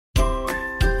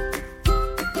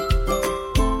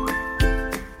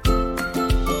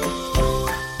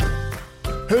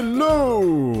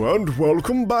Hello and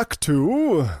welcome back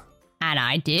to... An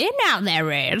idea now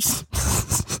there is.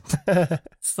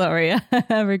 Sorry,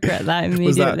 I regret that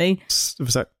immediately.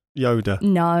 Was that Yoda?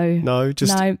 No. No,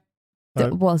 just... No,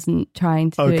 that wasn't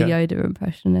trying to do a Yoda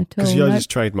impression at all. Because Yoda's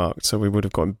trademarked, so we would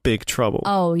have got in big trouble.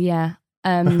 Oh, yeah.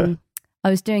 I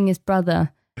was doing his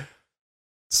brother.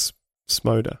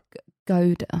 Smoda.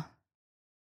 Goda.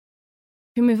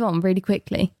 Can we move on really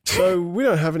quickly? So we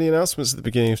don't have any announcements at the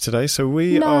beginning of today, so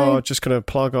we are just going to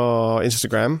plug our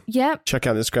Instagram. Yep. Check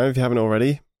out the Instagram if you haven't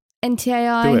already.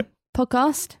 NTAI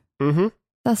podcast. Mm-hmm.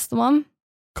 That's the one.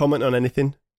 Comment on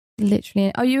anything.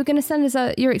 Literally. Oh, you were going to send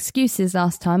us your excuses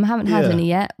last time. I haven't had any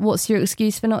yet. What's your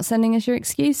excuse for not sending us your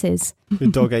excuses?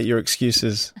 Your dog ate your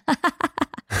excuses.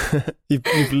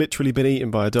 You've literally been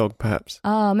eaten by a dog, perhaps.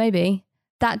 Oh, maybe.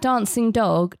 That dancing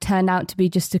dog turned out to be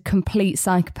just a complete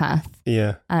psychopath.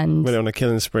 Yeah. And went on a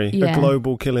killing spree. Yeah. A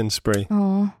global killing spree.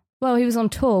 Oh. Well, he was on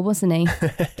tour, wasn't he?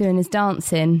 Doing his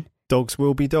dancing. Dogs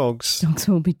will be dogs. Dogs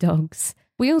will be dogs.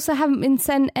 We also haven't been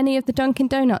sent any of the Dunkin'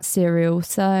 Donuts cereal,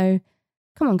 so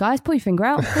come on, guys, pull your finger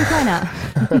out. What are you playing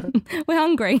at? We're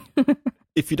hungry.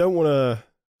 If you don't want to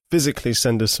physically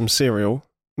send us some cereal,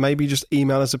 maybe just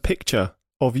email us a picture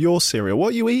of your cereal.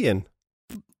 What are you eating?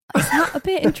 Is that a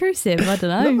bit intrusive? I don't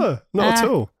know. No, not at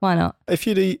all. Why not? If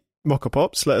you'd eat Mocha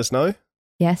Pops, let us know.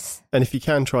 Yes. And if you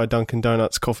can try Dunkin'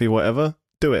 Donuts, coffee, whatever,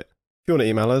 do it. If you want to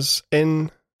email us,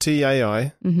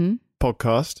 ntai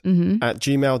podcast at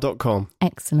gmail.com.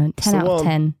 Excellent. 10 out of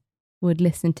 10 would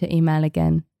listen to email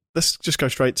again. Let's just go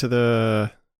straight to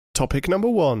the topic number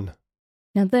 1.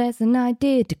 Now there's an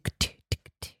idea.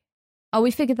 Oh,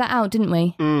 we figured that out, didn't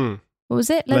we? What was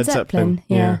it? Led Zeppelin.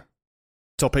 Yeah.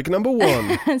 Topic number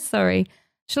 1. Sorry.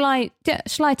 Shall I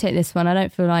take this one? I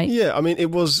don't feel like... Yeah, I mean, it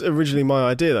was originally my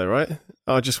idea though, right?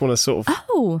 I just want to sort of...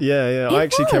 Oh! Yeah. I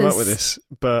actually came up with this,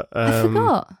 but... I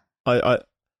forgot. I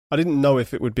didn't know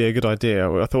if it would be a good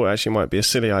idea. I thought it actually might be a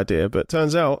silly idea, but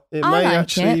turns out it may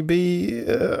actually be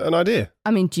an idea. I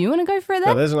mean, do you want to go for it then?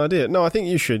 No, there's an idea. No, I think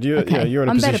you should. You're in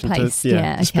a position to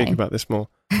speak about this more.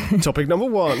 Topic number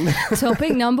 1.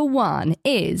 Topic number 1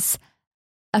 is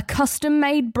a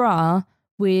custom-made bra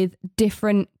with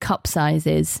different cup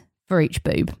sizes for each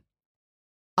boob.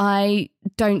 I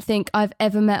don't think I've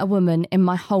ever met a woman in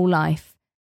my whole life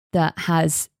that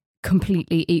has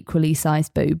completely equally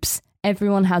sized boobs.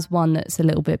 Everyone has one that's a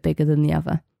little bit bigger than the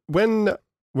other. When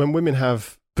women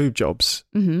have boob jobs,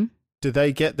 do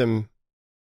they get them,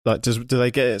 like, do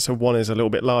they get it so one is a little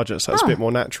bit larger, so it's a bit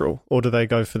more natural, or do they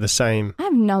go for the same? I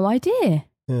have no idea.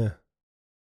 Yeah.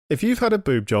 If you've had a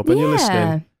boob job and you're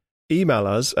listening, email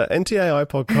us at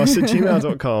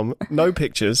ntiipodcast@gmail.com. No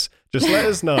pictures. Just let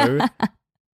us know.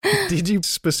 Did you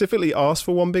specifically ask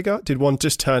for one bigger? Did one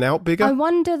just turn out bigger? I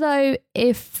wonder though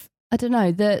if, I don't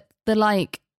know, the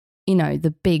like, you know,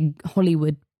 the big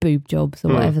Hollywood boob jobs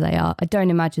or whatever they are. I don't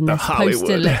imagine they're supposed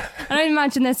to look. I don't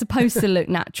imagine they're supposed to look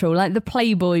natural, like the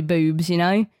Playboy boobs, you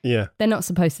know? Yeah. They're not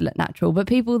supposed to look natural, but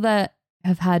people that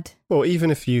have had... Well,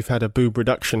 even if you've had a boob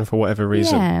reduction for whatever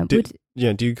reason, do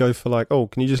you go for like, oh,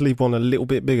 can you just leave one a little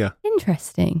bit bigger?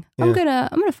 Interesting. Yeah. I'm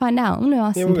gonna find out. I'm gonna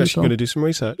ask some people. We're actually going to do some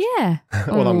research. Yeah.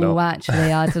 Well, I'm not.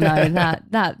 Actually, I don't know.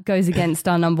 That goes against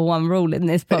our number 1 rule in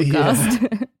this podcast.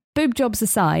 Yeah. Boob jobs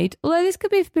aside, although this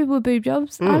could be for people with boob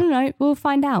jobs, I don't know. We'll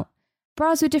find out.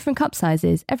 Bras with different cup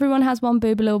sizes. Everyone has one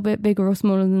boob a little bit bigger or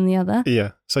smaller than the other.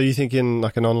 Yeah. So you think in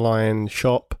like an online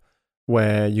shop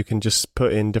where you can just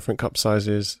put in different cup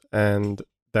sizes and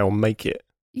they'll make it?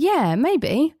 Yeah,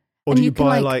 maybe. Or do you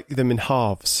buy like them in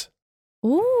halves?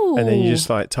 Ooh. And then you just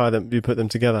like you put them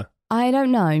together? I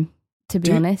don't know, to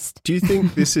be honest. Do you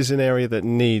think this is an area that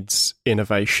needs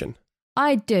innovation?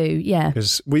 I do, yeah.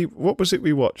 Because what was it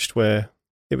we watched where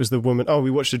it was the woman? Oh, we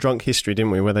watched A Drunk History,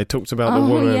 didn't we? Where they talked about the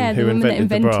woman who invented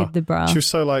the bra. She was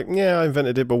so like, yeah, I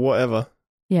invented it, but whatever.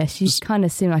 Yeah, she kind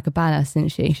of seemed like a badass,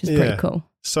 didn't she? She's pretty cool.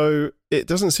 So it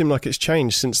doesn't seem like it's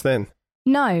changed since then.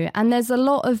 No, and there's a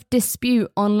lot of dispute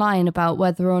online about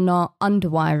whether or not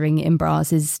underwiring in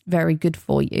bras is very good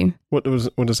for you. What does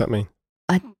that mean?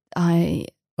 I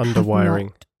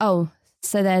underwiring. So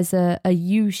there's a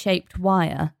U-shaped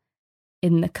wire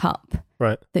in the cup,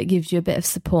 right, that gives you a bit of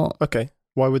support. Okay,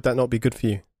 why would that not be good for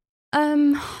you?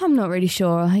 I'm not really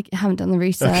sure. I haven't done the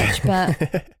research,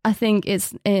 but I think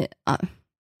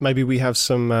maybe we have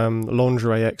some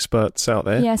lingerie experts out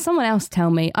there. Yeah, someone else tell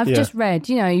me. I've just read,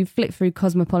 you flip through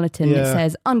Cosmopolitan, it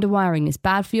says underwiring is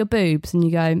bad for your boobs, and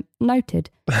you go, noted.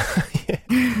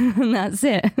 And that's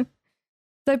it.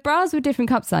 So bras with different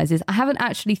cup sizes, I haven't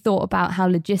actually thought about how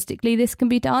logistically this can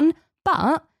be done,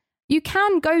 but you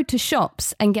can go to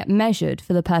shops and get measured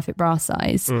for the perfect bra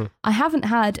size. I haven't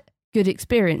had good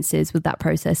experiences with that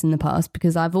process in the past,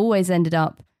 because I've always ended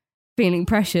up feeling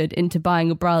pressured into buying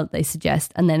a bra that they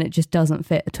suggest and then it just doesn't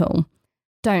fit at all.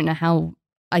 Don't know how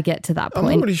I get to that point.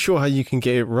 I'm not really sure how you can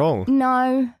get it wrong.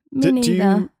 No, me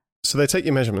neither. So they take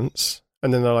your measurements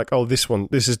and then they're like, oh, this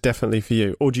is definitely for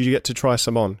you. Or do you get to try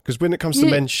some on? Because when it comes to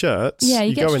men's shirts,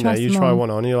 you go in there, you try one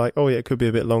on, and you're like, oh yeah, it could be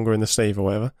a bit longer in the sleeve or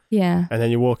whatever. Yeah. And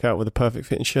then you walk out with a perfect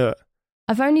fitting shirt.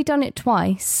 I've only done it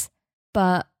twice,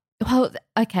 but well,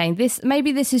 okay,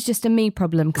 maybe this is just a me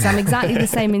problem, because I'm exactly the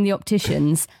same in the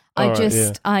opticians.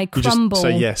 I crumble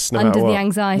say yes, no under matter what. the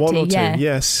anxiety. One or two, yeah.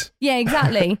 yes. Yeah,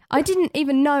 exactly. I didn't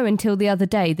even know until the other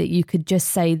day that you could just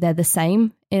say they're the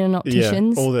same in an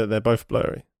optician's. Yeah, or they're both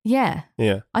blurry. Yeah.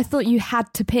 Yeah. I thought you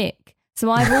had to pick.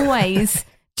 So I've always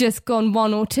just gone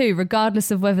one or two,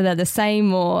 regardless of whether they're the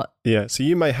same or... Yeah, so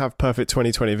you may have perfect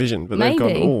 20/20 vision, but they've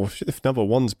gone, oh, if number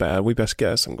one's bad, we best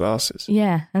get her some glasses.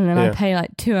 Yeah, and then I pay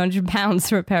like £200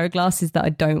 for a pair of glasses that I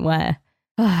don't wear.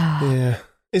 Yeah.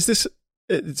 Is this...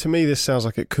 to me, this sounds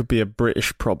like it could be a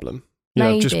British problem.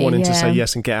 Maybe, just wanting to say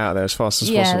yes and get out of there as fast as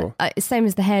possible. Same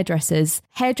as the hairdressers.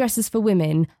 Hairdressers for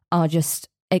women are just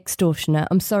extortionate.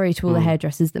 I'm sorry to all the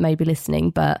hairdressers that may be listening,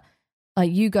 but like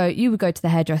you would go to the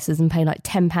hairdressers and pay like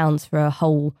 £10 for a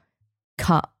whole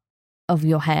cut of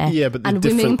your hair. Yeah, but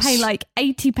women pay like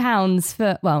 £80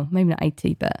 for, well, maybe not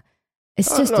 80, but it's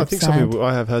just absurd. I think some people,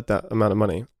 I have heard that amount of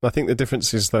money. I think the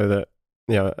difference is though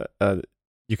that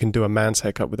you can do a man's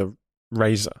haircut with a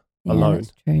razor alone.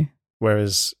 That's true.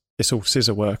 Whereas it's all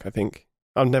scissor work, I think.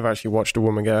 I've never actually watched a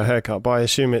woman get a haircut, but I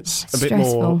assume it's a bit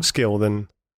stressful. More skill than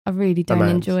I really don't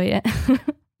enjoy it.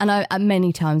 And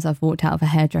many times I've walked out of a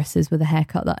hairdresser's with a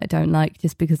haircut that I don't like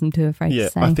just because I'm too afraid to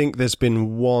say. I think there's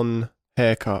been one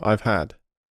haircut I've had,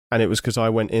 and it was because I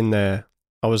went in there.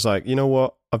 I was like, you know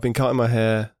what? I've been cutting my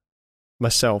hair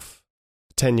myself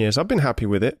for 10 years. I've been happy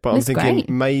with it, but I'm thinking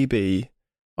maybe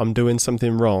I'm doing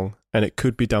something wrong and it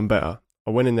could be done better. I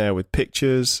went in there with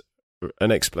pictures,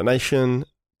 an explanation,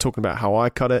 talking about how I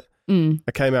cut it.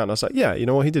 I came out and I was like, yeah, you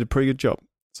know what? He did a pretty good job.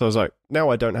 So I was like, now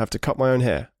I don't have to cut my own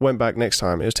hair. Went back next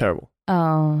time. It was terrible.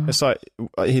 Oh. It's like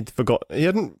he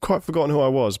hadn't quite forgotten who I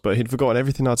was, but he'd forgotten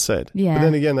everything I'd said. Yeah. But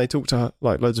then again, they talk to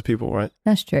like loads of people, right?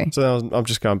 That's true. So I'm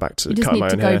just going back to cutting my own hair. You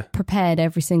just need to go prepared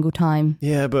every single time.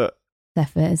 Yeah, but... It's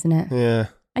effort, isn't it? Yeah.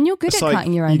 And you're good at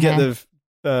cutting your own hair. You get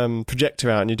the projector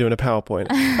out and you're doing a PowerPoint.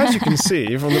 As you can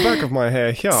see from the back of my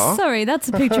hair here... Sorry, that's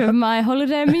a picture of my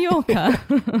holiday in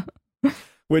Mallorca.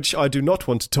 Which I do not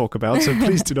want to talk about, so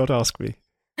please do not ask me.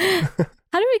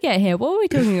 How did we get here? What were we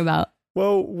talking about?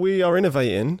 Well, we are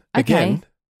innovating again.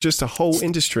 Just a whole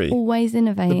industry. Always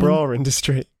innovating. The bra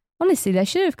industry. Honestly, they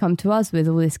should have come to us with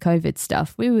all this COVID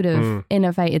stuff. We would have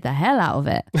innovated the hell out of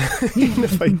it.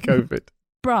 Innovate COVID.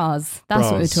 Bras. That's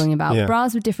what we're talking about. Yeah.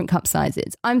 Bras with different cup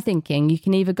sizes. I'm thinking you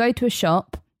can either go to a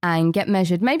shop and get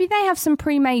measured. Maybe they have some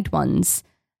pre-made ones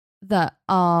that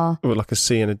are... Or like a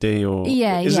C and a D or...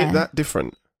 Is it that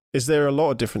different? Is there a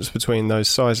lot of difference between those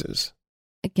sizes?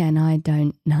 Again, I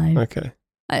don't know. Okay.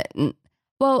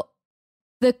 Well,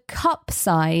 the cup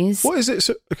size... What is it?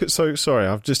 So sorry,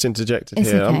 I've just interjected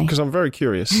here because I'm very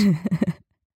curious.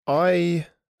 And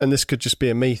this could just be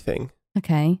a me thing.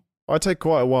 Okay. I take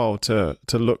quite a while to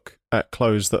look at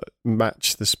clothes that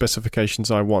match the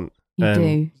specifications I want. You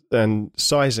do. And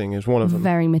sizing is one of them.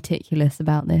 Very meticulous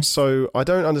about this. So I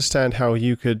don't understand how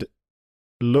you could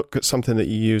look at something that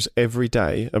you use every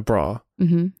day, a bra,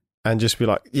 and just be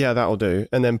like, yeah, that'll do,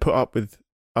 and then put up with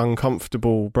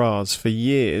uncomfortable bras for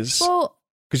years. Well,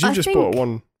 because you just bought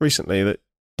one recently that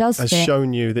has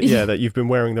shown you that that you've been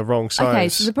wearing the wrong size. Okay,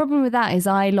 so the problem with that is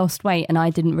I lost weight and I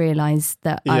didn't realise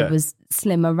that I was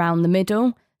slim around the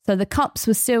middle. So the cups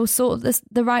were still sort of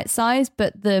the right size,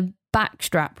 but the back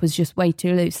strap was just way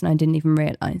too loose and I didn't even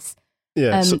realise.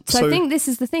 Yeah. So I think this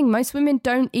is the thing. Most women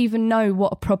don't even know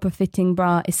what a proper fitting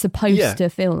bra is supposed to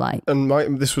feel like.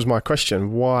 And this was my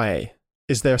question. Why?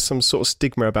 Is there some sort of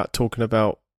stigma about talking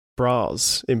about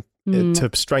bras to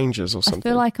strangers or something? I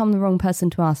feel like I'm the wrong person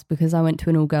to ask because I went to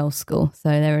an all-girls school. So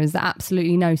there is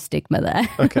absolutely no stigma there.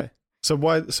 Okay. So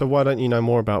why don't you know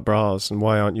more about bras and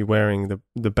why aren't you wearing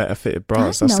the better fitted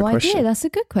bras? That's the question. Idea. That's a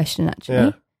good question, actually.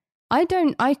 Yeah. I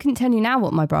couldn't tell you now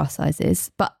what my bra size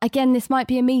is, but again, this might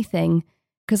be a me thing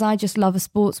because I just love a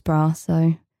sports bra,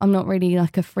 so I'm not really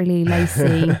like a frilly,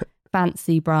 lacy,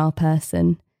 fancy bra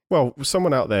person. Well,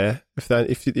 someone out there,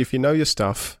 if you know your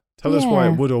stuff, tell us why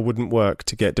it would or wouldn't work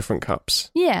to get different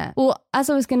cups. Yeah. Well, as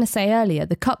I was going to say earlier,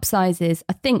 the cup sizes,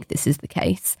 I think this is the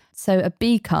case. So a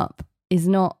B cup is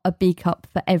not a B cup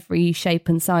for every shape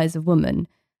and size of woman.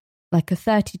 Like a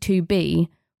 32B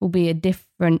will be a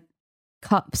different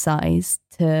cup size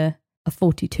to a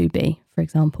 42B, for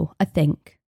example, I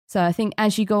think. So I think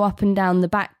as you go up and down the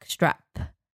back strap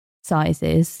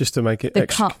sizes, just to make it the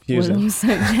extra cup confusing. will also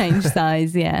change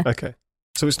size, yeah. Okay.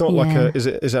 So it's not like is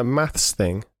it a maths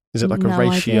thing? Is it like a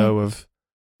ratio of,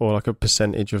 or like a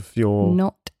percentage of your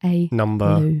not a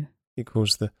number clue.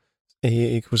 equals the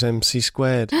E equals MC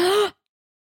squared?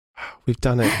 We've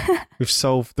done it. We've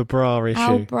solved the bra issue.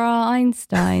 Albert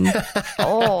Einstein.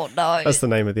 Oh, no. That's the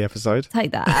name of the episode.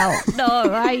 Take that out. No,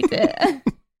 I hate it.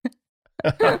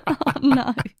 Oh,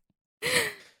 no.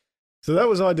 So that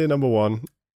was idea number one.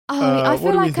 Oh, I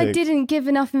feel like I didn't give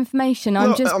enough information.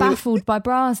 I'm just baffled by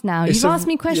bras now. You've asked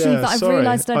me questions that I've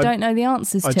realised I don't know the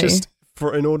answers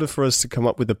to. In order for us to come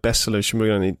up with the best solution, we're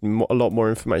going to need a lot more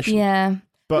information. Yeah.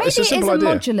 But maybe it's a simple idea.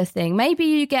 Modular thing. Maybe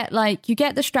you get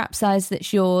the strap size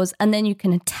that's yours, and then you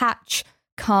can attach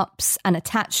cups and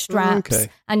attach straps,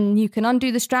 and you can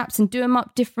undo the straps and do them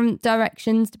up different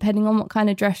directions depending on what kind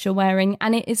of dress you're wearing.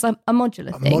 And it is like a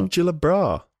modular thing. A modular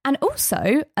bra. And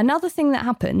also, another thing that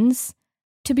happens,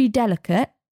 to be delicate,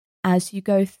 as you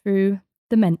go through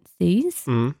the menses,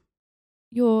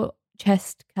 your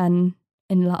chest can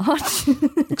enlarge.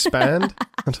 Expand?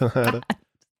 I don't know how to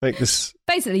make this...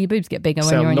 Basically, your boobs get bigger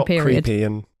when you're on your period. Creepy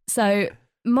and... So,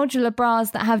 modular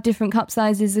bras that have different cup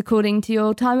sizes according to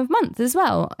your time of month as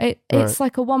well. It's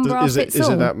like a one bra fits all. Is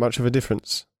it that much of a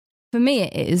difference? For me,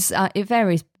 it is. It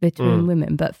varies between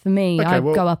women, but for me, I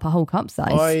go up a whole cup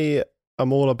size.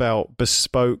 I'm all about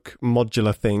bespoke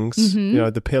modular things. You know,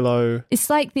 the pillow. It's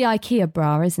like the IKEA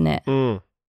bra, isn't it?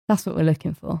 That's what we're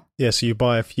looking for. Yeah, so you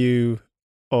buy a few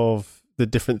of the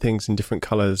different things in different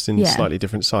colours in slightly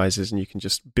different sizes, and you can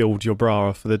just build your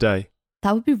bra for the day.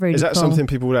 That would be really cool. Is that something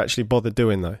people would actually bother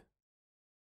doing, though?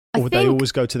 Or would they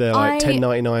always go to their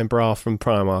 $10.99 bra from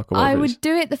Primark or whatever I would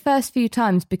do it the first few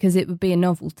times because it would be a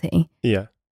novelty. Yeah.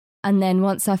 And then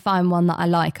once I find one that I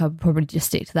like, I would probably just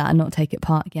stick to that and not take it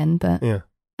apart again. But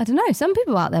I don't know. Some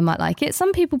people out there might like it.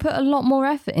 Some people put a lot more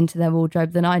effort into their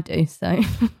wardrobe than I do. So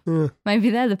maybe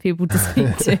they're the people to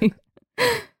speak to.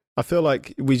 I feel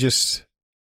like we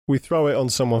throw it on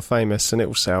someone famous and it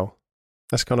will sell.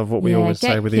 That's kind of what we always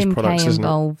say with these products,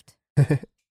 isn't it?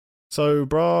 So,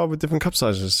 bra with different cup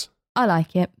sizes. I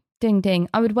like it. Ding, ding.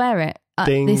 I would wear it.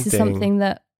 This is something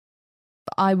that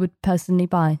I would personally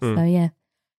buy. So, yeah.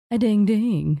 A ding,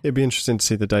 ding. It'd be interesting to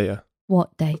see the data.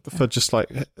 What data? For just like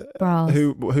bras.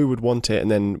 Who would want it,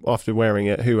 and then after wearing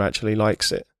it, who actually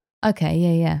likes it. Okay,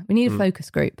 yeah. We need a focus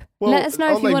group. Well, let us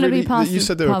know if you want to be part of. You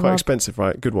said they were quite expensive,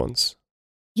 right? Good ones.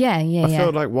 Yeah. I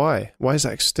feel like why? Why is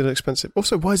that still expensive?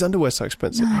 Also, why is underwear so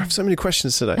expensive? I have so many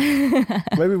questions today.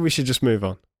 Maybe we should just move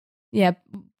on. Yeah.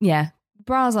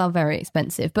 Bras are very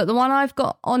expensive, but the one I've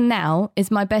got on now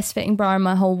is my best fitting bra in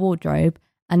my whole wardrobe,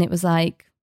 and it was like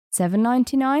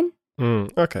 $7.99.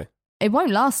 Okay. It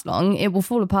won't last long. It will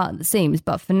fall apart at the seams,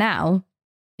 but for now,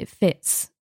 it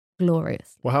fits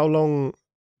glorious. Well, how long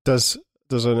does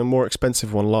a more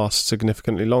expensive one last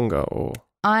significantly longer, or?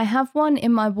 I have one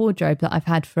in my wardrobe that I've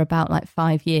had for about like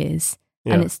 5 years,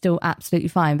 and it's still absolutely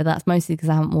fine, but that's mostly because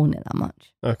I haven't worn it that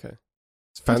much. Okay.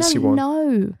 It's a fancy one.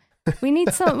 No. We need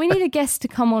a guest to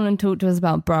come on and talk to us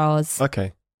about bras.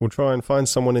 Okay. We'll try and find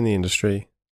someone in the industry,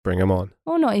 bring them on.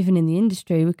 Or not even in the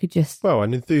industry. We could just... Well,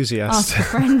 an enthusiast. Ask a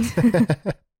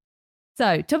friend.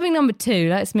 So, topic number 2.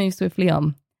 Let's move swiftly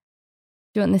on. Do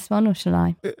you want this one or shall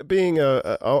I?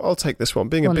 I'll take this one.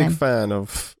 Being a big fan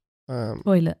of...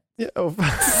 toilet. Yeah. Oh,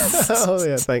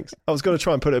 yeah, thanks. I was going to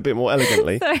try and put it a bit more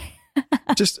elegantly. Sorry.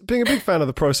 Just being a big fan of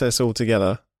the process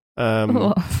altogether.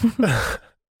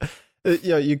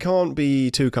 You can't be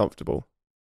too comfortable.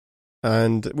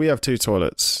 And we have 2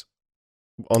 toilets,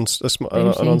 an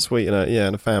ensuite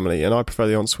and a family. And I prefer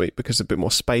the ensuite because there's a bit more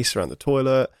space around the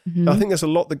toilet. Mm-hmm. I think there's a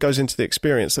lot that goes into the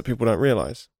experience that people don't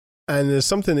realise. And there's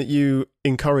something that you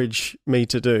encourage me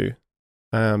to do,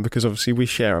 because obviously we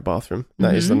share a bathroom.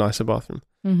 That is the nicer bathroom.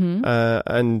 Mm-hmm.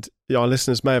 And our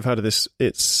listeners may have heard of this.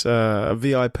 It's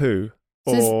VI-Poo.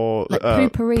 Or like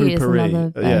Poo-Pourri is another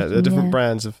version, there are different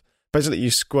brands of... Basically,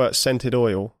 you squirt scented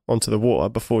oil onto the water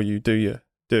before you do your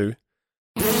do.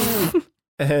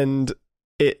 And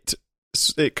it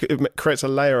creates a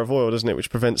layer of oil, doesn't it, which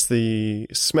prevents the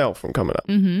smell from coming up.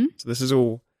 Mm-hmm. So this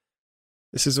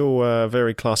is all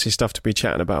very classy stuff to be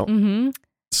chatting about. Mm-hmm.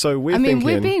 So we're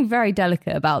being very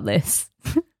delicate about this.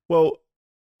 Well,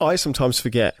 I sometimes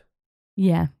forget.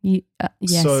 Yeah, yes,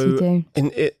 you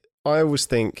do. I always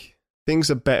think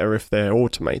things are better if they're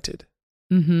automated.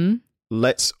 Mm-hmm.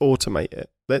 Let's automate it.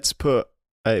 Let's put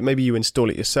maybe you install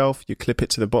it yourself. You clip it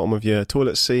to the bottom of your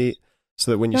toilet seat,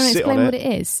 so that when you sit on it, what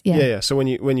it is. Yeah. So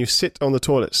when you sit on the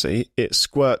toilet seat, it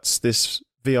squirts this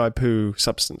VI-Poo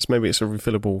substance. Maybe it's a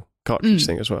refillable cartridge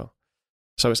thing as well.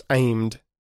 so it's aimed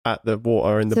at the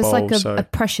water in the bowl. It's like a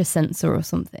pressure sensor or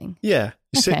something. Yeah,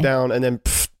 you sit down and then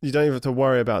you don't even have to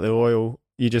worry about the oil.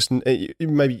 You just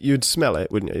maybe you'd smell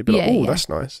it, wouldn't you? You'd be like, "Oh, that's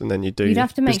nice," and then you do. You'd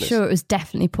have to make sure it was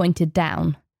definitely pointed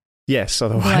down. Yes,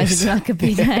 otherwise it'd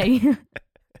be like a bidet.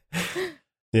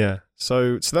 Yeah,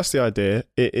 so that's the idea.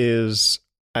 It is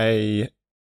a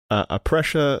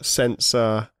pressure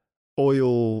sensor,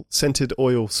 scented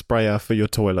oil sprayer for your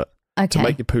toilet to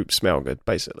make your poop smell good,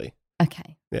 basically.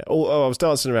 Okay. Yeah. Oh, I was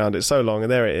dancing around it so long,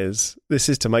 and there it is. This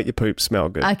is to make your poop smell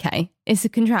good. Okay. It's a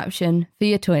contraption for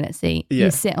your toilet seat. Yeah,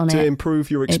 you sit on it. To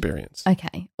improve your experience.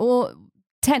 Okay. Or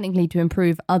technically to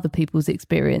improve other people's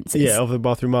experiences. Yeah, of the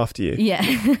bathroom after you. Yeah.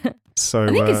 So I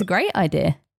think it's a great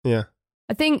idea. Yeah.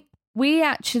 I think we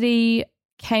actually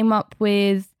came up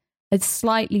with a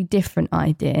slightly different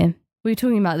idea. We were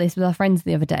talking about this with our friends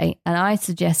the other day, and I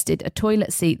suggested a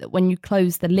toilet seat that when you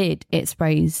close the lid, it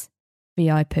sprays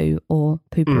VI poo or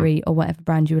Poopery or whatever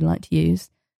brand you would like to use.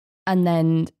 And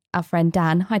then our friend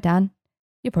Dan, hi Dan,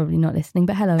 you're probably not listening,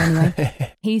 but hello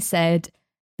anyway. He said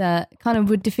that kind of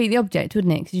would defeat the object,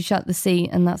 wouldn't it? Because you shut the seat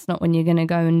and that's not when you're going to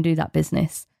go and do that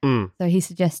business. So he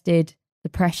suggested the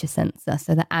pressure sensor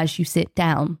so that as you sit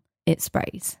down, it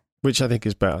sprays. Which I think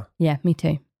is better. Yeah, me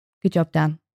too. Good job,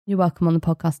 Dan. You're welcome on the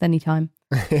podcast anytime.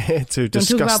 To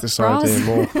discuss this idea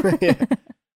more.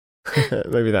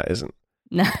 Maybe that isn't.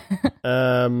 No.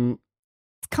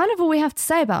 It's kind of all we have to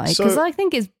say about it because I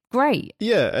think it's great.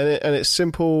 Yeah, and it's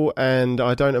simple, and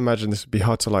I don't imagine this would be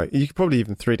hard to you could probably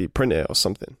even 3D print it or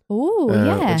something. Oh,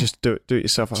 yeah. Or just do it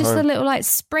yourself at home. Just a little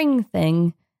spring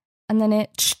thing, and then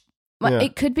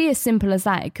it could be as simple as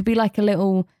that. It could be like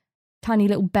a tiny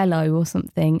little bellow or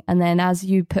something, and then as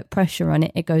you put pressure on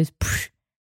it, it goes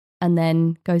and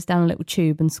then goes down a little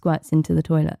tube and squirts into the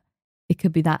toilet. It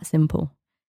could be that simple.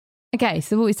 Okay,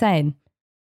 so what are we saying?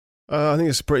 I think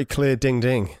it's a pretty clear ding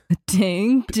ding.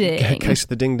 Ding ding. Case of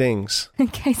the ding dings.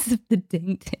 Case of the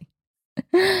ding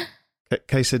ding.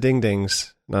 Case of ding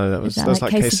dings. No, that's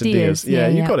like quesadillas. Yeah,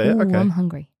 you got it. Ooh, okay. I'm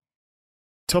hungry.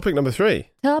 Topic number 3.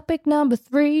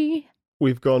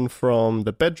 We've gone from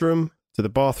the bedroom to the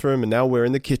bathroom, and now we're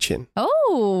in the kitchen.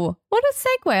 Oh, what a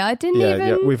segue! I didn't even.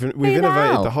 Yeah, we've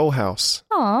innovated the whole house.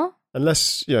 Aw.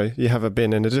 Unless, you have a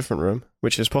bin in a different room,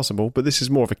 which is possible, but this is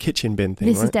more of a kitchen bin thing,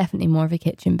 This is definitely more of a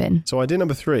kitchen bin. So idea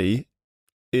number 3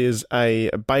 is a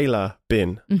baler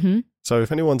bin. Mm-hmm. So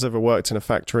if anyone's ever worked in a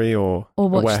factory or a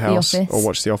warehouse or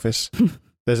watched The Office,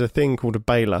 there's a thing called a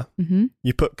baler. Mm-hmm.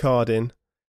 You put card in,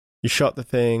 you shut the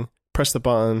thing, press the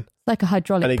button. It's like a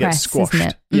hydraulic and it press, gets squashed. Isn't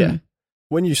it? Yeah.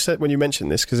 When you mentioned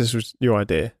this, because this was your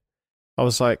idea, I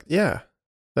was like, yeah.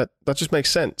 That just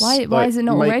makes sense. Why is it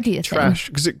not already a trash?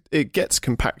 Because it gets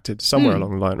compacted somewhere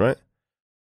along the line, right?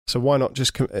 So why not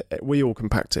just we all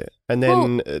compact it, and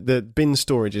then the bin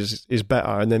storage is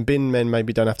better, and then bin men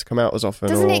maybe don't have to come out as often.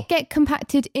 Doesn't it get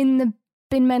compacted in the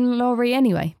bin men lorry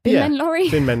anyway? Bin men lorry.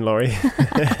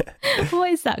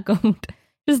 What is that called?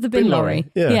 Just the bin lorry.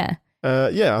 Yeah.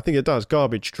 I think it does.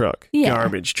 Garbage truck. Yeah.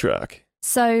 Garbage truck.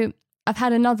 So I've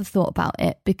had another thought about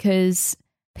it because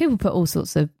people put all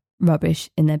sorts of rubbish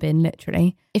in their bin,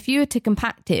 literally. If you were to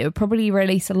compact it would probably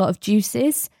release a lot of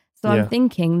juices. So I'm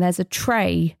thinking there's a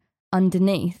tray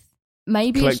underneath.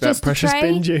 Maybe collect it's just that precious a tray.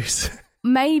 Bin juice.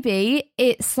 Maybe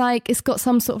it's got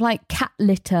some sort of cat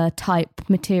litter type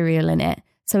material in it.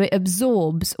 So it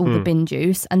absorbs all the bin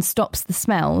juice and stops the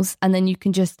smells, and then you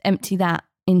can just empty that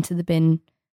into the bin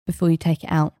before you take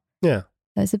it out. Yeah.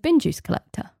 So it's a bin juice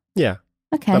collector. Yeah.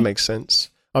 Okay. That makes sense.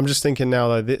 I'm just thinking now,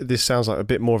 though, this sounds like a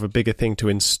bit more of a bigger thing to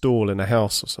install in a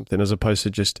house or something, as opposed to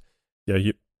just,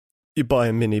 you buy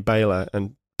a mini baler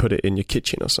and put it in your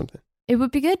kitchen or something. It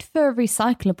would be good for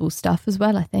recyclable stuff as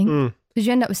well, I think. Because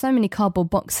you end up with so many cardboard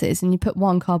boxes and you put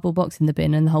one cardboard box in the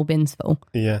bin and the whole bin's full.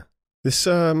 Yeah. This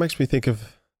makes me think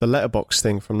of the letterbox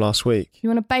thing from last week. You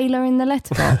want a baler in the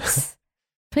letterbox?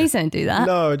 Please don't do that.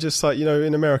 No, just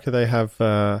in America they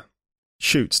have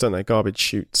chutes, don't they? Garbage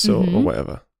chutes or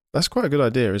whatever. That's quite a good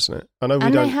idea, isn't it? I know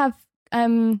they have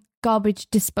garbage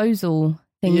disposal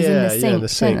things in the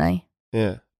sink, don't they?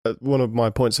 Yeah. One of my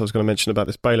points I was going to mention about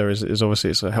this baler is obviously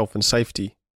it's a health and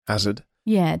safety hazard.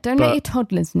 Yeah, don't let your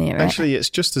toddlers near it. Actually, it's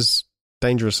just as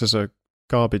dangerous as a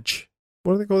garbage...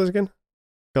 What do they call this again?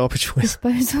 Garbage...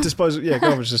 Disposal? Yeah,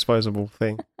 garbage disposable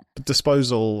thing.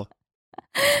 Disposal...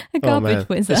 A garbage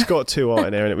whizzer. It's got too hot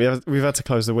in here, and we've had to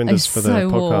close the windows for the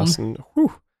podcast.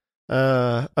 Warm.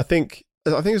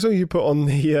 And I think it's all you put on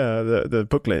the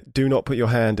booklet. Do not put your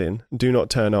hand in. Do not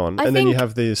turn on. And then you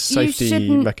have the safety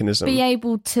mechanism. Be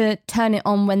able to turn it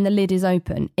on when the lid is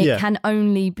open. It can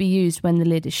only be used when the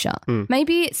lid is shut.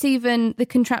 Maybe it's even the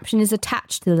contraption is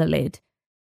attached to the lid.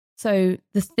 So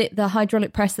the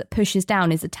hydraulic press that pushes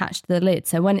down is attached to the lid.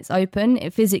 So when it's open,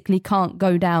 it physically can't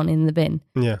go down in the bin.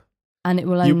 Yeah. And it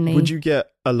will only... Would you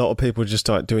get a lot of people just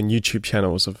like doing YouTube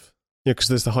channels of... Yeah, because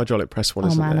there's the hydraulic press one,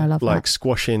 isn't there? I love like that.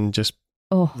 squashing just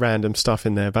random stuff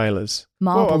in their balers.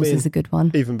 Marbles is a good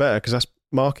one. Even better, because that's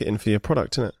marketing for your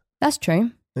product, isn't it? That's true.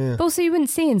 Yeah. But also you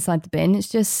wouldn't see inside the bin.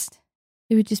 It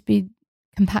would just be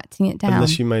compacting it down.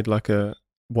 Unless you made like a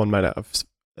one made out of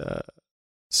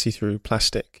see-through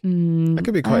plastic. That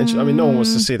could be quite interesting. I mean, no one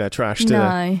wants to see their trash, do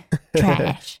they?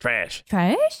 No. Trash.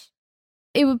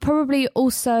 It would probably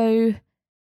also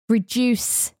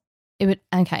reduce... It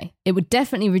would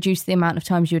definitely reduce the amount of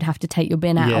times you would have to take your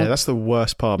bin out. Yeah, that's the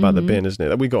worst part about the bin, isn't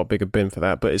it? We got a bigger bin for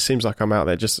that, but it seems like I'm out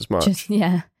there just as much.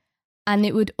 And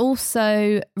it would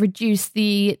also reduce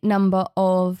the number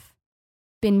of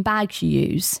bin bags you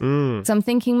use. So I'm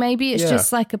thinking maybe it's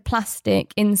just like a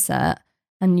plastic insert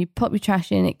and you pop your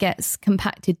trash in, it gets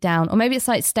compacted down. Or maybe it's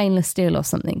like stainless steel or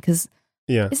something, because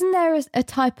isn't there a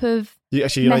type of you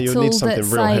would need something that's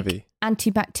real like heavy.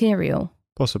 Antibacterial?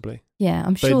 Possibly. Yeah,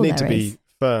 I'm sure They'd need there to is. be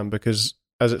firm, because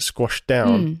as it's squashed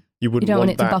down, you wouldn't don't want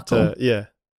want it to that buckle.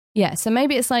 Yeah, so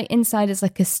maybe it's like inside is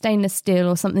like a stainless steel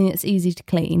or something that's easy to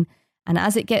clean. And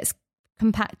as it gets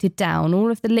compacted down,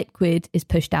 all of the liquid is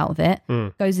pushed out of it,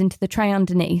 goes into the tray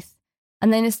underneath,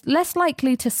 and then it's less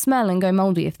likely to smell and go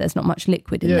mouldy if there's not much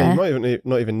liquid in there. Yeah, you might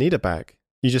not even need a bag.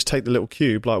 You just take the little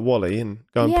cube like Wally and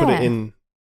go and put it in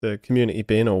the community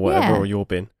bin or whatever, or your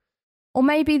bin. Or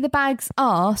maybe the bags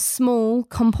are small,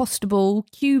 compostable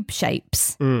cube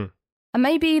shapes. And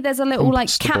maybe there's a little like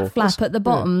cat flap at the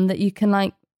bottom that you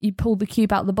can you pull the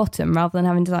cube out the bottom rather than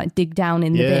having to like dig down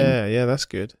in the bin. Yeah, that's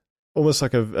good. Almost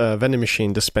like a vending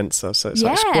machine dispenser. So it's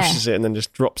like squashes it and then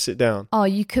just drops it down. Oh,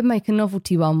 you could make a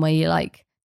novelty one where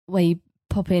you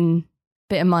pop in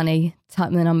a bit of money,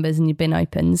 type in the numbers and your bin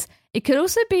opens. It could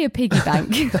also be a piggy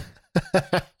bank.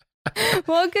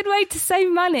 What a good way to save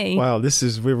money. Wow,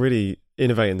 we're really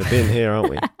innovating the bin here, aren't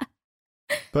we?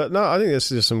 But no, I think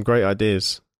this is some great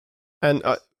ideas. And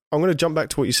I'm going to jump back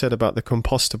to what you said about the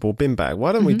compostable bin bag.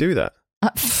 Why don't we do that?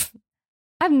 I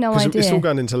have no idea. It's all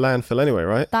going into landfill anyway,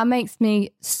 right? That makes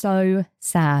me so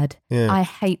sad. Yeah. I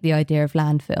hate the idea of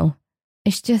landfill.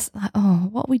 It's just like,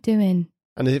 what are we doing?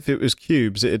 And if it was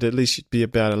cubes, it'd at least be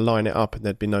able to line it up and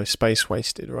there'd be no space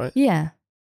wasted, right? Yeah.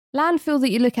 Landfill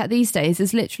that you look at these days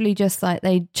is literally just like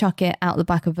they chuck it out the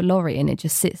back of a lorry and it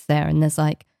just sits there and there's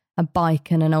like a bike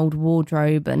and an old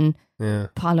wardrobe and a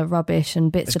pile of rubbish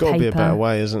and bits of paper. There's got to be a better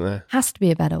way, isn't there? Has to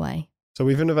be a better way. So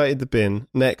we've innovated the bin.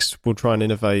 Next, we'll try and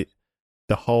innovate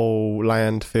the whole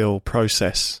landfill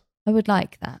process. I would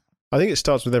like that. I think it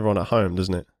starts with everyone at home,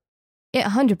 doesn't it? It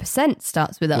 100%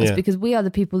 starts with us because we are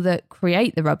the people that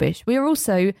create the rubbish. We are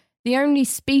also the only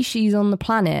species on the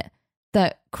planet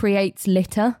that creates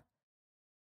litter.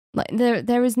 Like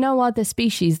there is no other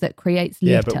species that creates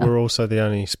litter. Yeah, but we're also the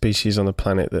only species on the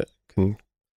planet that can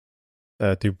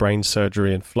do brain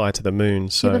surgery and fly to the moon.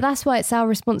 So, but that's why it's our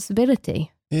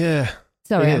responsibility. Yeah.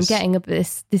 Sorry, I'm getting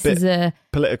this is a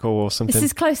political or something. This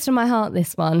is close to my heart.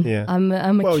 This one. Yeah. I'm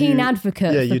a keen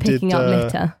advocate for picking up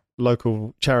litter.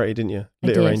 Local charity, didn't you?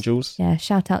 Litter Angels. Yeah.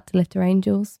 Shout out to Litter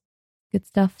Angels. Good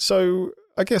stuff. So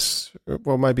I guess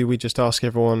maybe we just ask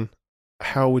everyone,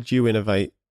 how would you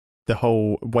innovate the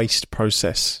whole waste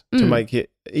process to make it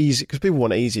easy? Because people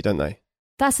want it easy, don't they?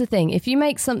 That's the thing. If you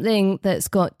make something that's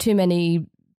got too many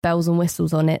bells and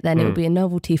whistles on it, then it'll be a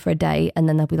novelty for a day, and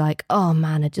then they'll be like, oh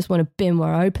man, I just want a bin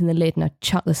where I open the lid and I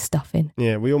chuck the stuff in.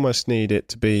 Yeah, we almost need it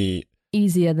to be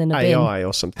easier than a AI bin.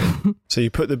 or something. So you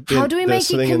put the bin, how do we make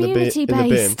it community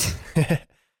based?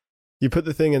 You put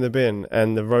the thing in the bin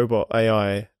and the robot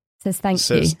AI says thank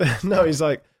you. No, he's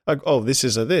like, oh, this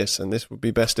is a this, and this would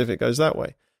be best if it goes that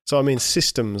way. So I mean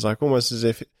systems, like almost as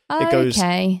if it goes,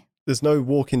 there's no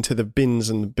walk into the bins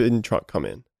and the bin truck come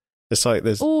in. It's like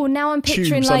there's now I'm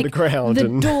picturing tubes like underground the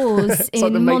and doors in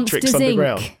like the Matrix Monsters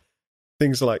underground. Inc.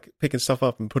 Things are like picking stuff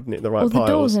up and putting it in the right or piles.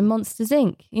 the doors in Monsters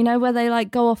Inc. You know, where they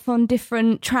like go off on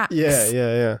different tracks.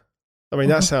 Yeah. I mean,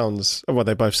 that sounds... Well,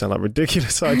 they both sound like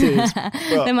ridiculous ideas.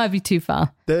 They might be too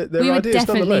far. They're we would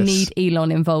definitely need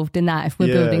Elon involved in that if we're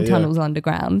building tunnels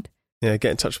underground. Yeah,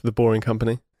 get in touch with the Boring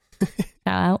Company.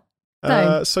 Shout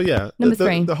out. So yeah, number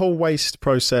 3. The whole waste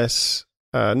process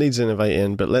needs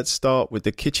innovating, but let's start with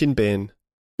the kitchen bin.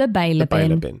 The baler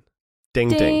bin. Ding,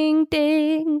 ding. Ding,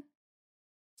 ding.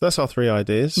 So that's our 3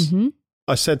 ideas. Mm-hmm.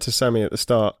 I said to Sammy at the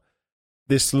start,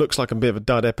 this looks like a bit of a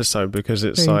dud episode because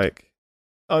it's like...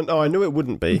 I knew it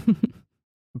wouldn't be,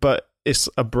 but it's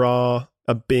a bra,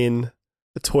 a bin,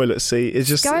 a toilet seat. It's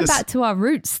just... Going back to our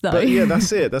roots, though. But yeah,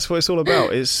 that's it. That's what it's all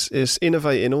about. It's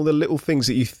innovating all the little things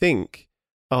that you think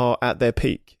are at their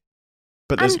peak.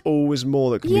 But there's always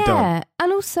more that can be done. Yeah,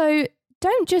 and also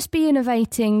don't just be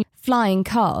innovating flying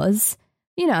cars.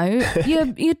 You know,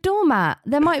 your doormat.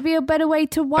 There might be a better way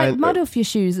to wipe mud off your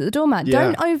shoes at the doormat. Yeah.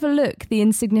 Don't overlook the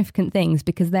insignificant things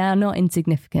because they are not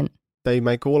insignificant. They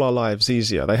make all our lives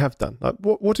easier. They have done. Like,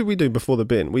 what did we do before the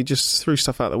bin? We just threw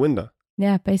stuff out the window.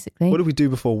 Yeah, basically. What did we do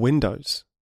before Windows?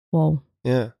 Whoa.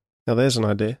 Yeah. Now there's an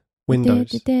idea.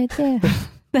 Windows.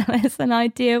 There's an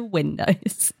idea.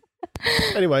 Windows.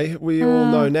 Anyway, we all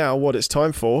know now what it's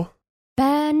time for.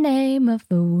 Band name of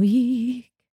the week.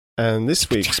 And this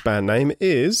week's band name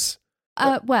is...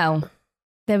 Well,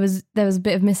 there was a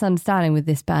bit of misunderstanding with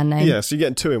this band name. Yeah, so you're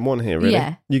getting 2 in 1 here, really.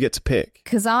 Yeah. You get to pick.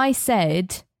 Because I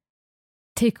said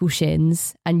Tickle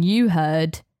Shins and you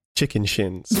heard... Chicken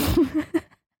Shins.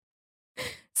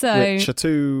 So which are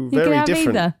 2 very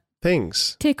different either.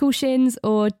 Things. Tickle Shins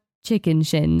or Chicken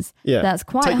Shins. Yeah. That's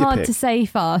quite hard to say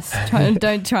fast.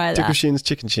 Don't try that. Tickle Shins,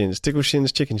 Chicken Shins. Tickle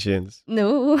Shins, Chicken Shins.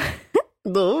 No.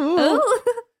 No.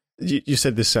 You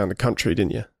said this sounded country,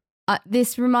 didn't you?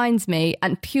 This reminds me,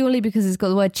 and purely because it's got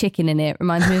the word chicken in it,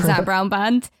 reminds me of Zac Brown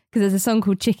Band, because there's a song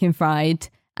called Chicken Fried,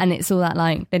 and it's all that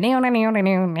like, I know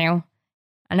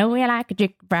we like a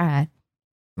chicken fried.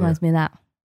 Reminds me of that.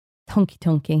 Honky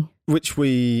Tonky. Which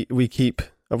we keep.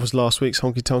 That was last week's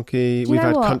Honky Tonky. We've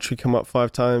had country come up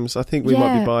 5 times. I think we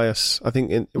might be biased. I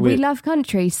think we love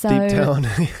country, so deep down,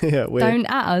 we're don't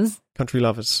at us. Country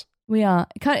lovers. We are.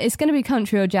 It's going to be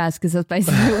country or jazz because that's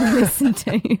basically what we listen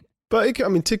to. But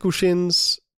Tickle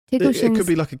Shins. It could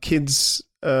be like a kid's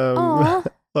little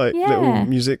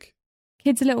music.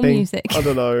 Kids' little thing. Music. I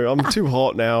don't know. I'm too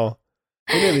hot now.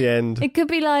 We're near the end. It could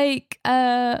be like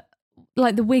the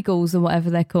Wiggles or whatever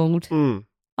they're called. Mm.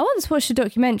 I once watched a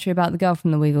documentary about the girl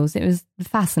from the Wiggles. It was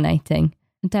fascinating.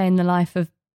 A day in the life of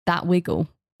that Wiggle.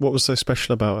 What was so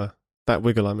special about her? That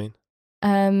Wiggle, I mean.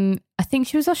 I think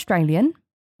she was Australian.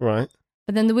 Right.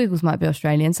 But then the Wiggles might be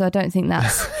Australian, so I don't think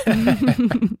that's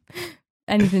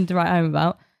anything to write home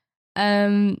about.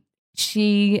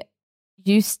 She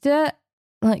used to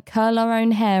curl her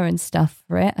own hair and stuff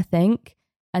for it, I think.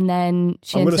 And then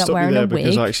she ended up wearing a wig.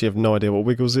 Because I actually have no idea what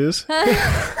Wiggles is.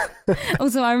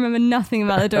 Also, I remember nothing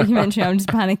about the documentary. I'm just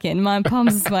panicking. My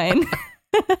palms are sweating.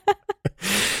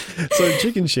 So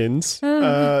Chicken Shins.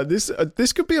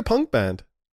 This could be a punk band.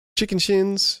 Chicken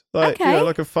Shins, like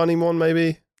a funny one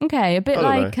maybe. Okay, a bit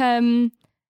like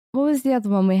what was the other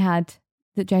one we had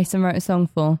that Jason wrote a song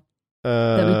for?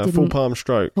 Full Palm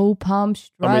Stroke. Full Palm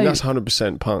Stroke. I mean, that's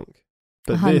 100% punk.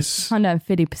 But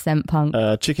 150%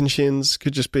 punk. Chicken Shins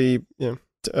could just be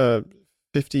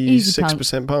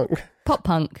 56% punk. Pop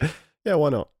punk. Yeah, why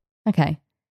not? Okay.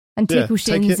 And Tickle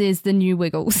Shins is the new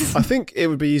Wiggles. I think it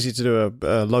would be easy to do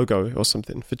a logo or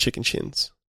something for Chicken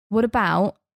Shins. What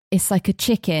about it's like a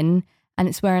chicken and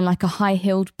it's wearing like a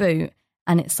high-heeled boot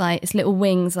and it's like its little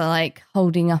wings are like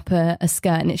holding up a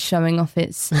skirt and it's showing off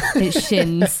its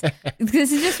shins.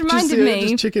 Because it just reminded me.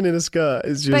 Just chicken in a skirt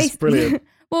is just brilliant.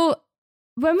 Well,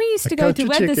 when we used to go to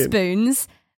Wetherspoons,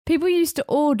 people used to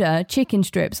order chicken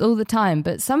strips all the time,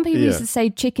 but some people used to say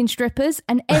chicken strippers,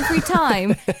 and every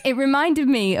time it reminded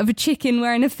me of a chicken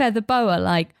wearing a feather boa,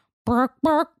 like.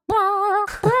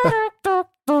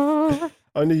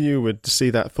 Only you would see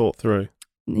that thought through.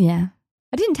 Yeah.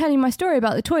 I didn't tell you my story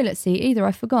about the toilet seat either,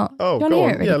 I forgot. Oh, go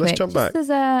on. Really let's jump back. Just as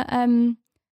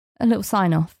a little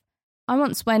sign-off. I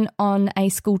once went on a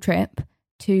school trip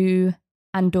to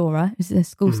Andorra. It was a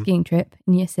school skiing trip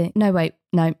in year 6. No, wait.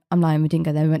 No, I'm lying. We didn't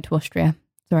go there. We went to Austria.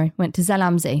 Sorry. Went to Zell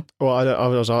am See. Well,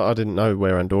 I didn't know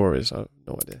where Andorra is. I have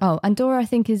no idea. Oh, Andorra, I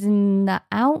think, is in the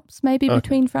Alps, maybe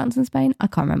between France and Spain. I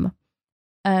can't remember.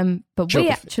 But Geography. we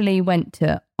actually went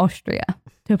to Austria,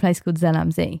 to a place called Zell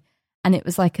am See. And it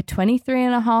was like a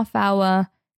 23.5-hour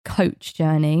coach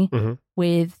journey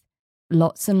with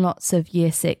lots and lots of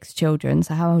year 6 children.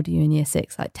 So how old are you in year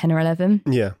 6? Like 10 or 11?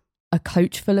 Yeah. A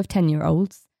coach full of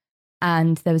 10-year-olds.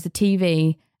 And there was a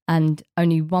TV and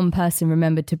only one person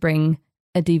remembered to bring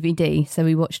a DVD. So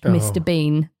we watched Mr.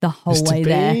 Bean the whole way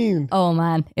there. Oh,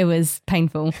 man. It was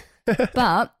painful.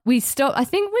 But we stopped. I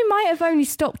think we might have only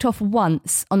stopped off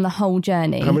once on the whole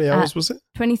journey. How many hours was it?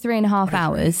 23.5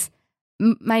 hours.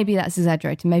 Maybe that's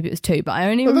exaggerating. Maybe it was 2, but I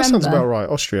only remember. That sounds about right.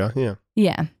 Austria, yeah.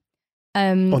 Yeah.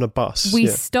 On a bus. We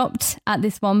stopped at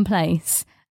this one place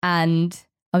and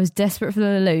I was desperate for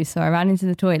the loo, so I ran into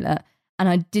the toilet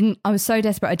and I was so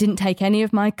desperate I didn't take any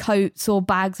of my coats or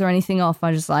bags or anything off.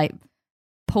 I just like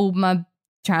pulled my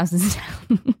trousers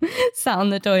down, sat on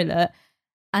the toilet,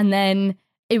 and then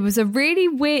it was a really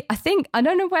weird, I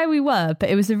don't know where we were,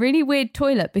 but it was a really weird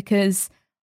toilet because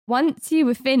once you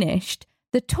were finished,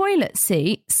 the toilet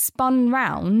seat spun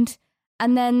round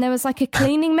and then there was like a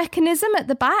cleaning mechanism at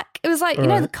the back. It was like, you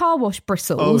know, the car wash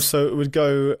bristles. Oh, so it would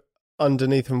go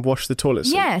underneath and wash the toilet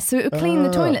seat? Yeah, so it would clean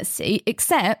the toilet seat,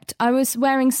 except I was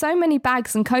wearing so many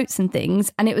bags and coats and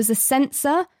things, and it was a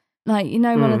sensor, like, you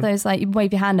know, one of those, like, you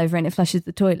wave your hand over it and it flushes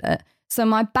the toilet. So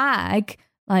my bag,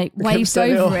 like, waved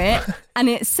over it and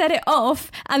it set it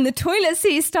off, and the toilet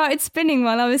seat started spinning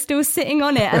while I was still sitting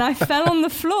on it, and I fell on the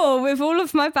floor with all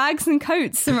of my bags and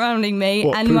coats surrounding me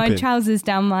and pooping? My trousers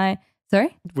down my...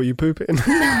 Sorry? Were you pooping?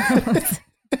 Were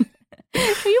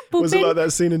you pooping? Was it like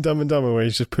that scene in Dumb and Dumber where he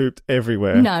just pooped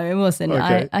everywhere? No, it wasn't.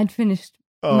 Okay. I'd finished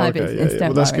my business.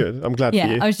 Well, that's good. I'm glad for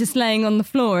you. I was just laying on the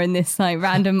floor in this like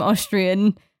random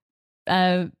Austrian,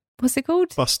 what's it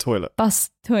called? Bus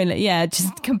toilet. Yeah,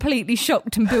 just completely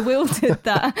shocked and bewildered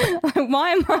that. Like,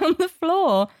 why am I on the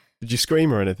floor? Did you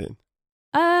scream or anything?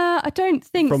 I don't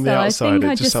think so. From the outside, I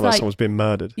think it just sounded like someone's been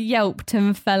murdered. Yelped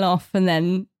and fell off, and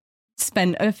then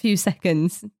spent a few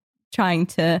seconds trying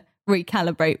to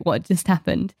recalibrate what just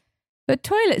happened. But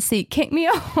toilet seat kicked me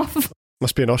off.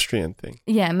 Must be an Austrian thing.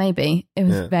 Yeah, maybe. It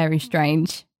was very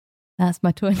strange. That's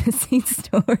my toilet seat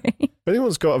story. If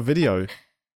anyone's got a video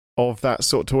of that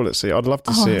sort of toilet seat, I'd love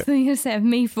to see it. I thought you were going to say of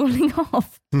me falling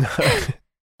off. No.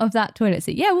 Of that toilet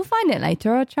seat. Yeah, we'll find it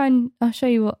later. I'll show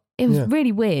you what. It was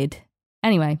really weird.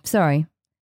 Anyway, sorry.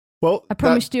 Well, I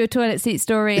promised you a toilet seat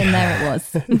story, and there it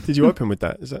was. Did you open with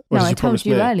that? Is that? No, I told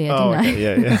you earlier, didn't I?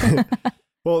 Yeah.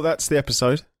 Well, that's the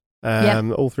episode.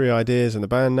 All 3 ideas and the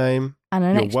band name. And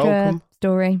an extra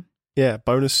story. Yeah,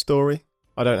 bonus story.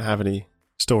 I don't have any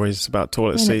stories about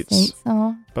toilet seats.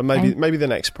 But maybe the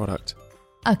next product.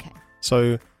 Okay.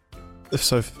 So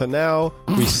for now,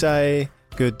 we say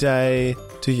good day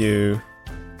to you.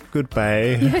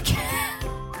 Goodbye. You okay?